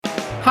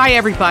Hi,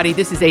 everybody.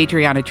 This is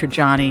Adriana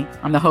Trajani.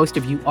 I'm the host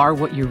of You Are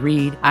What You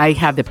Read. I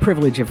have the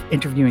privilege of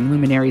interviewing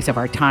luminaries of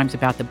our times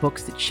about the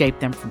books that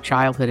shaped them from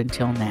childhood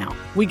until now.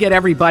 We get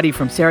everybody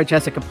from Sarah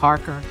Jessica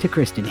Parker to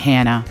Kristen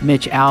Hanna,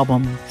 Mitch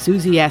Albom,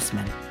 Susie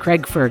Essman,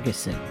 Craig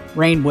Ferguson,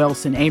 Rainn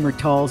Wilson, Amor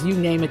Tolls, you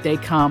name it, they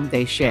come,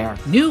 they share.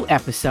 New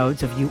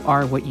episodes of You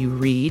Are What You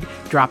Read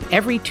drop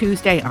every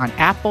Tuesday on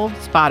Apple,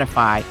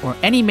 Spotify, or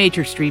any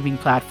major streaming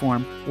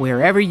platform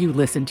wherever you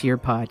listen to your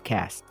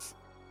podcasts.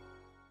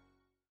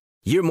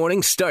 Your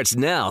morning starts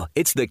now.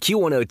 It's the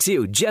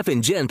Q102 Jeff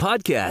and Jen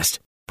podcast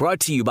brought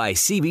to you by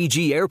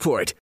CBG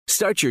Airport.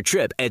 Start your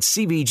trip at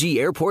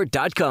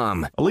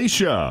CBGAirport.com.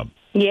 Alicia.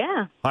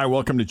 Yeah. Hi,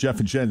 welcome to Jeff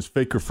and Jen's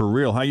Faker for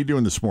Real. How you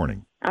doing this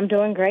morning? I'm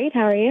doing great.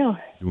 How are you?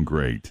 Doing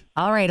great.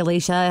 All right,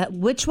 Alicia,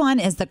 which one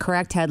is the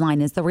correct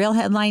headline? Is the real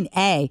headline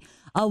A,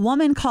 a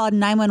woman called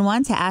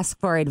 911 to ask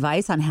for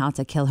advice on how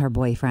to kill her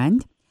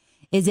boyfriend?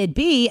 Is it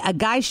B, a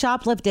guy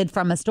shoplifted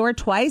from a store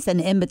twice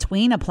and in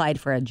between applied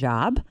for a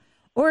job?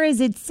 Or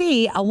is it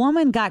C, a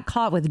woman got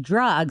caught with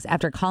drugs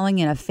after calling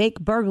in a fake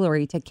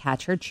burglary to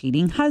catch her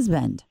cheating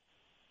husband?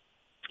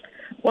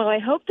 Well, I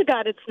hope to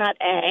God it's not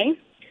A.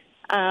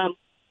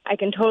 I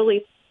can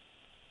totally,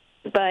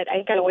 but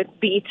I go with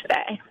B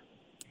today.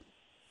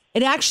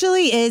 It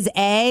actually is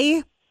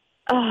A,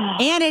 Oh.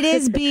 and it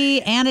is B,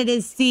 and it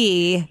is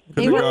C.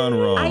 Could have gone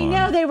wrong. I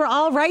know, they were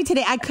all right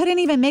today. I couldn't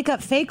even make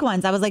up fake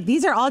ones. I was like,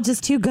 these are all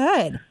just too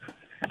good.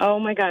 Oh,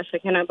 my gosh. I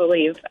cannot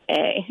believe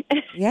A.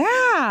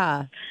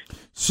 Yeah.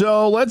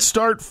 So let's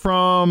start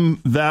from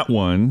that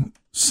one,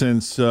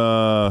 since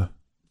that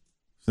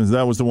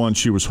was the one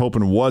she was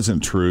hoping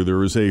wasn't true. There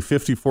was a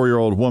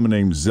 54-year-old woman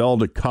named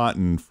Zelda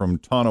Cotton from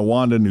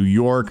Tonawanda, New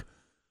York,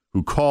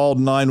 who called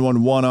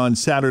 911 on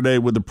Saturday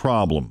with a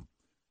problem.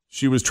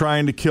 She was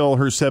trying to kill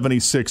her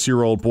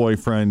 76-year-old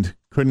boyfriend,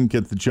 couldn't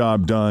get the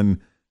job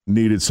done,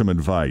 needed some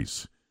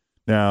advice.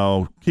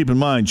 Now, keep in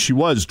mind, she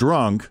was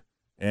drunk,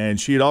 and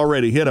she had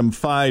already hit him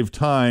 5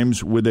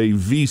 times with a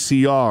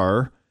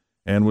VCR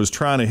and was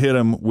trying to hit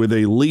him with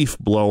a leaf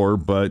blower,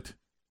 but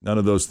none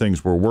of those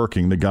things were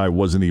working. The guy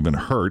wasn't even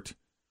hurt.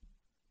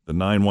 The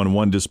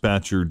 911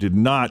 dispatcher did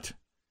not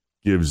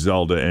give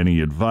Zelda any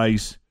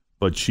advice,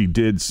 but she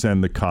did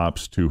send the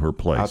cops to her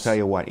place. I'll tell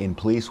you what, in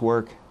police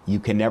work, you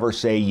can never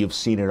say you've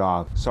seen it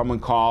all. Someone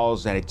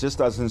calls and it just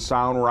doesn't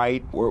sound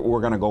right,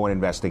 we're going to go and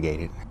investigate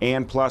it.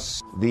 And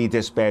plus, the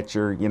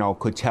dispatcher,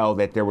 could tell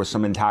that there was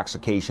some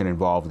intoxication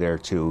involved there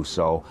too.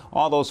 So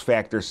all those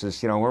factors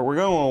is, we're going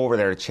over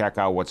there to check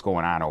out what's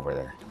going on over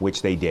there,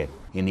 which they did.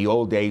 In the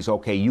old days,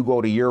 okay, you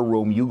go to your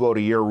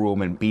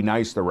room and be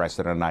nice the rest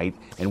of the night,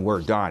 and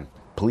we're done.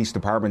 Police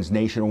departments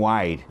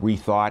nationwide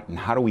rethought, and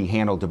how do we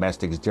handle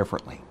domestics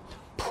differently?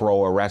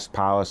 Pro-arrest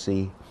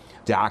policy,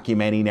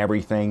 documenting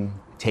everything,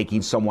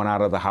 taking someone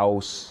out of the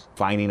house,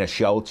 finding a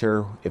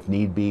shelter if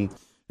need be.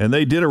 And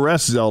they did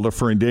arrest Zelda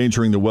for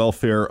endangering the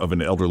welfare of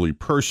an elderly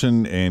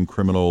person and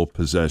criminal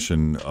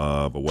possession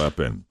of a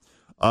weapon.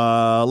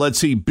 Let's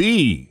see,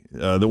 B,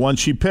 the one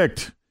she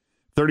picked.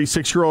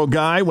 36-year-old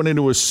guy went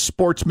into a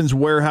Sportsman's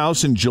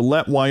Warehouse in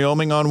Gillette,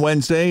 Wyoming on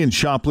Wednesday and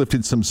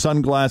shoplifted some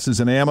sunglasses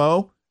and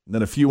ammo. And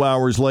then a few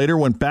hours later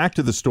went back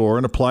to the store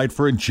and applied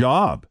for a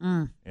job.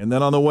 And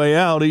then on the way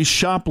out, he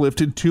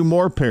shoplifted 2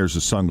 more pairs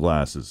of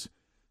sunglasses.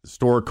 The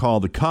store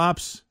called the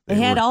cops. They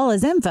had all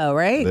his info,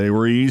 right? They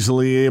were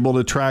easily able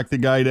to track the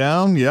guy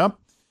down. Yep.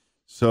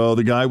 So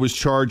the guy was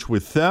charged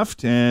with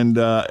theft. And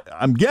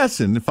I'm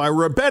guessing if I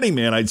were a betting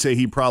man, I'd say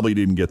he probably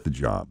didn't get the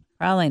job.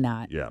 Probably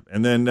not. Yeah.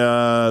 And then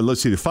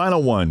let's see, the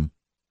final one.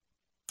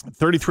 A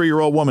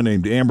 33-year-old woman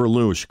named Amber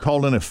Lewis. She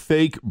called in a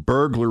fake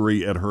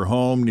burglary at her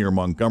home near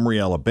Montgomery,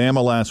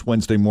 Alabama last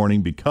Wednesday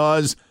morning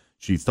because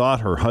she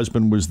thought her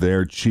husband was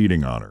there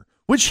cheating on her,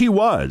 which he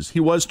was. He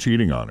was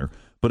cheating on her.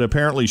 But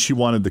apparently she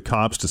wanted the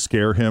cops to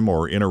scare him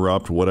or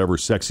interrupt whatever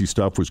sexy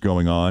stuff was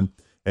going on.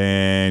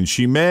 And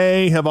she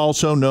may have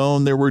also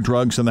known there were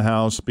drugs in the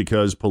house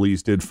because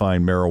police did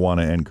find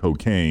marijuana and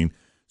cocaine.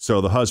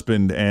 So the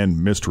husband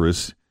and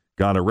mistress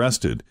got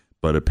arrested.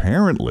 But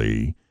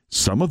apparently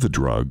some of the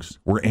drugs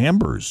were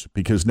Amber's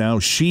because now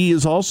she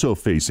is also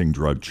facing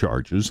drug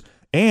charges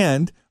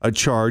and a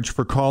charge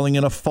for calling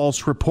in a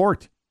false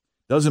report.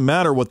 Doesn't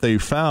matter what they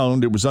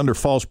found. It was under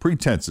false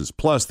pretenses.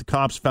 Plus, the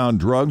cops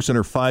found drugs in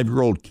her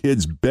 5-year-old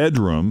kid's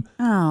bedroom.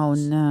 Oh,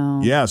 no.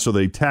 Yeah, so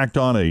they tacked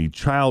on a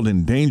child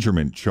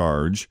endangerment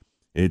charge.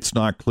 It's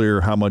not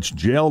clear how much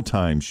jail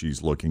time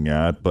she's looking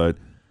at, but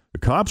the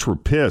cops were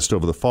pissed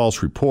over the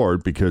false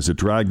report because it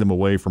dragged them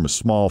away from a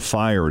small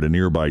fire at a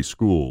nearby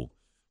school.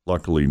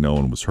 Luckily, no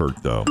one was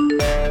hurt, though.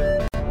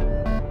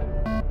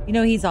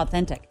 He's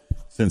authentic.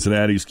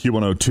 Cincinnati's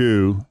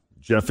Q102,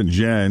 Jeff and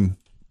Jen.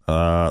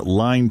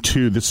 Line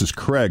 2, this is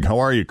Craig. How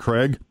are you,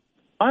 Craig?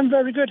 I'm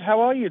very good. How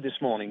are you this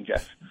morning,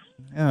 Jeff?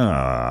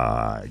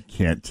 I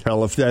can't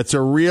tell if that's a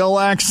real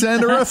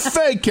accent or a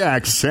fake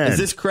accent. Is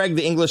this Craig,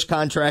 the English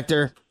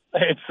contractor?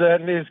 It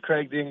certainly is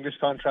Craig, the English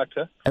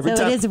contractor. So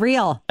it is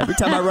real. Every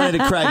time I run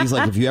into Craig, he's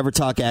like, if you ever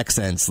talk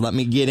accents, let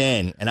me get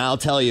in, and I'll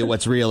tell you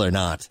what's real or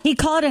not. He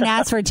called and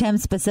asked for Tim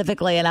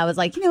specifically, and I was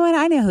like, you know what?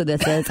 I know who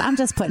this is. I'm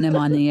just putting him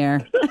on the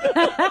air.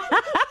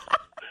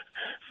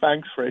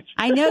 Thanks, Rich.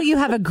 I know you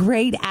have a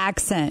great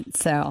accent,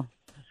 so.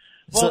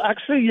 Well,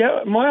 actually,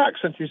 yeah, my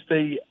accent is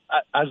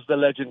as the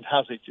legend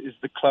has it, is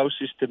the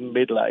closest to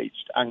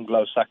middle-aged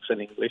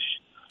Anglo-Saxon English.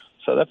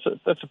 So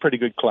that's a pretty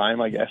good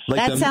claim, I guess.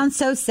 That sounds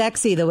so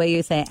sexy, the way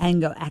you say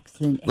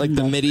Anglo-Saxon. Like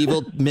the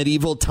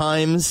medieval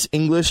times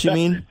English, you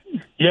mean?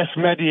 Yes,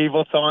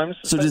 medieval times.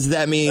 So does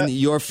that mean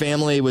your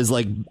family was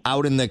like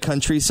out in the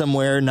country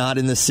somewhere, not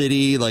in the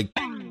city? Like,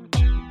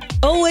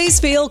 always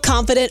feel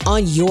confident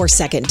on your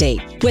second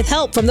date. With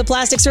help from the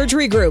Plastic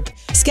Surgery Group.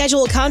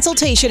 Schedule a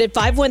consultation at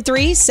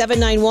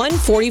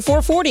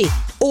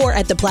 513-791-4440 or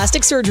at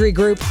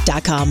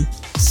theplasticsurgerygroup.com.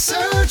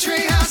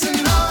 Surgery has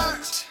an art.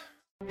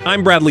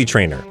 I'm Bradley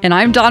Trainer. And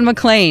I'm Don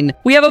McClain.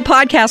 We have a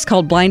podcast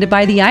called Blinded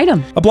by the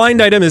Item. A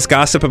blind item is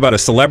gossip about a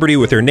celebrity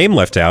with their name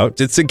left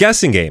out. It's a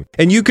guessing game,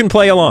 and you can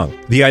play along.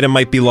 The item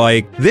might be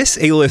like, this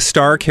A-list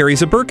star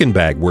carries a Birkin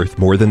bag worth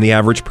more than the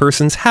average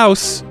person's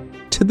house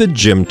to the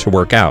gym to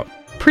work out.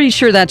 Pretty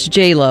sure that's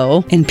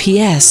J-Lo. And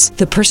P.S.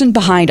 the person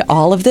behind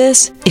all of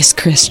this is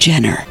Kris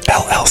Jenner,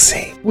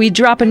 LLC. We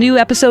drop a new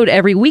episode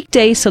every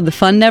weekday so the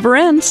fun never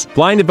ends.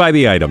 Blinded by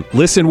the Item.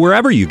 Listen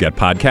wherever you get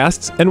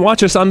podcasts and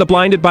watch us on the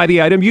Blinded by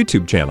the Item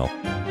YouTube channel.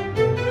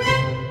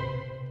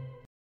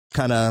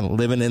 kind of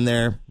living in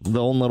their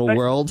own little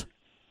world?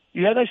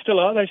 Yeah, they still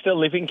are. They still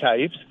live in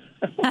caves.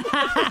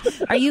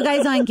 Are you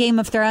guys on Game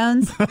of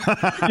Thrones?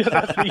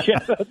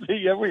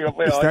 Yeah, we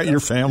are. Is that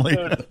your family?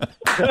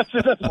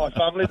 That's my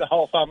family, the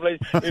whole family,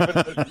 even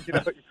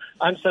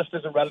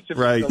ancestors and relatives.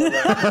 Right.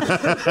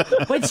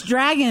 Which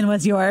dragon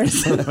was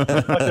yours? Just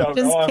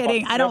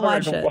kidding. I don't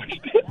watch it.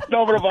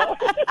 Never have I.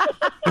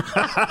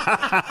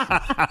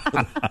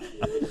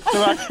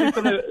 So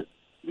actually,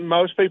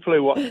 most people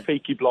who watch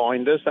Peaky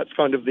Blinders, that's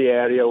kind of the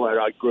area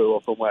where I grew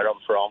up and where I'm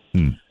from.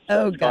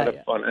 Oh, it's kind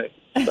of funny.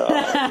 So,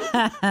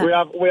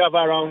 we have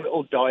our own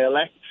little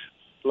dialect,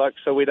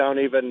 so we don't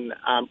even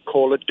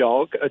call a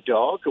dog.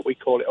 We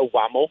call it a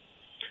whammel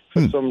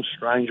for some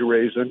strange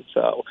reason.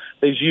 So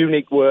there's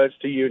unique words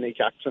to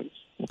unique accents.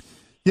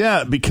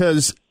 Yeah,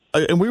 because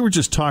and we were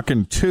just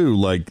talking too,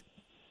 like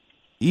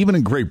even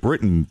in Great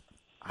Britain,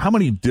 how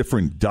many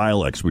different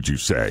dialects would you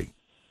say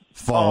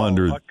fall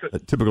under a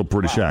typical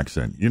British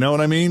accent? You know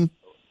what I mean?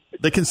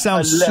 They can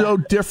sound so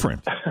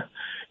different.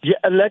 Yeah,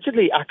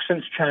 allegedly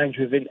accents change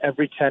within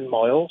every 10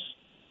 miles.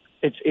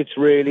 It's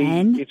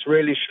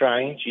really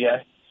strange,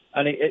 yeah.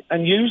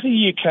 And usually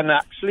you can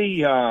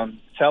actually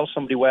tell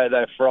somebody where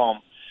they're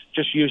from.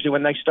 Just usually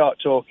when they start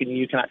talking,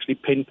 you can actually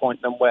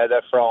pinpoint them where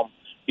they're from.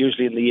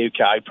 Usually in the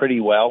UK, pretty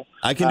well.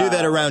 I can do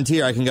that around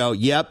here. I can go,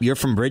 yep, you're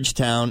from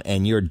Bridgetown,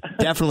 and you're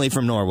definitely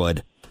from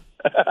Norwood.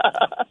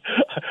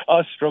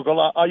 I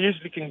struggle. I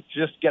usually can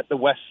just get the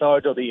west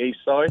side or the east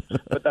side,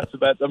 but that's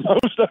about the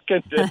most I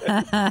can do.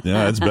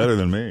 Yeah, that's better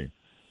than me.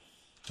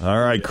 All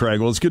right, Craig.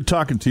 Well, it's good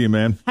talking to you,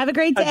 man. Have a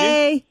great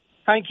day.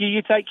 Thank you.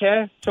 You take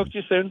care. Talk to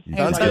you soon.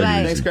 Sounds good.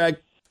 Thanks, Craig.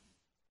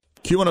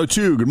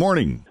 Q102, good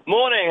morning.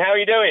 Morning. How are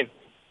you doing?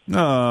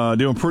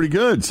 Doing pretty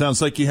good.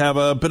 Sounds like you have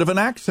a bit of an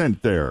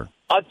accent there.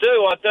 I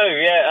do,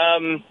 yeah.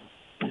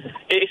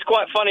 It's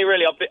quite funny,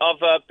 really. I've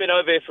been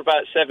over here for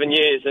about 7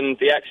 years, and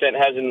the accent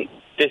hasn't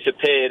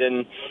disappeared.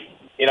 And,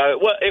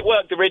 it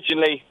worked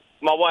originally.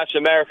 My wife's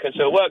American,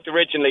 so it worked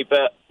originally,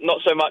 but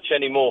not so much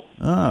anymore.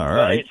 All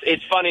right.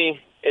 It's funny.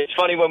 It's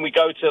funny when we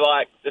go to,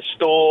 like, the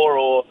store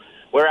or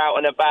we're out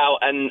and about,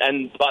 and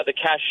like, the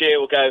cashier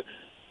will go,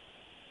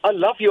 I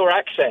love your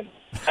accent.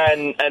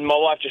 And my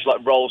wife just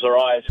rolls her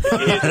eyes because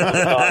she hears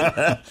it all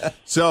the time.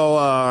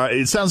 So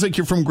it sounds like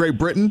you're from Great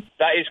Britain?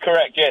 That is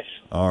correct, yes.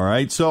 All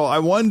right. So I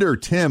wonder,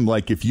 Tim,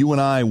 if you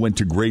and I went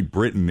to Great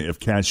Britain, if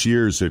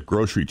cashiers at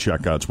grocery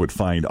checkouts would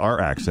find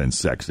our accents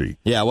sexy.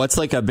 Yeah, what's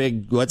a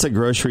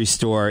grocery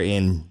store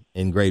in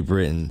Great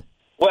Britain?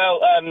 Well,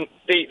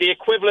 the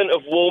equivalent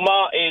of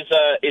Walmart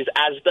is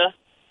Asda.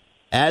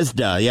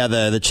 Asda, yeah,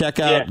 the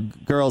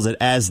checkout girls at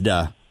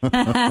Asda.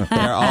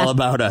 They're all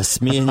about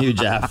us, me and you,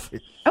 Jeff.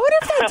 I wonder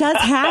if that does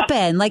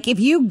happen. If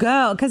you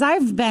go, because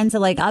I've been to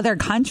other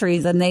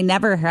countries and they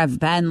never have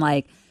been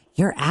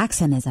your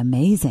accent is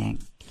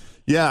amazing.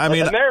 Yeah, I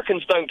mean,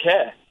 Americans don't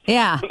care.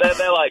 Yeah, they're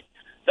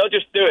they'll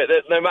just do it.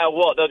 No matter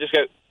what, they'll just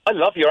go, I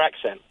love your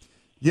accent.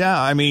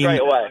 Yeah, I mean,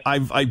 straight away.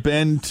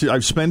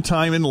 I've spent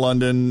time in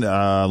London.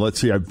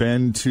 I've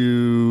been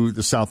to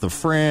the south of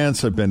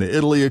France. I've been to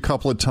Italy a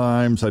couple of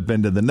times. I've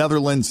been to the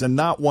Netherlands, and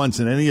not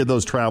once in any of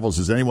those travels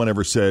has anyone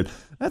ever said,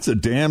 that's a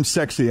damn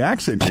sexy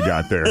accent you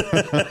got there.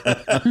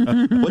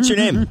 What's your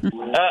name?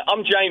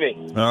 I'm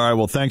Jamie. All right,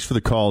 well, thanks for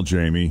the call,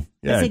 Jamie.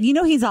 Yeah. I said,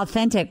 he's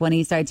authentic when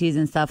he starts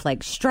using stuff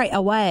straight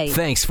away.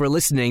 Thanks for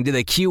listening to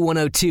the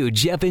Q102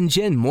 Jeff and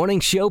Jen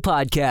Morning Show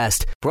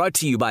podcast, brought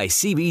to you by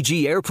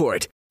CBG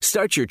Airport.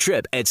 Start your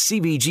trip at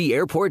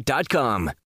CBGAirport.com.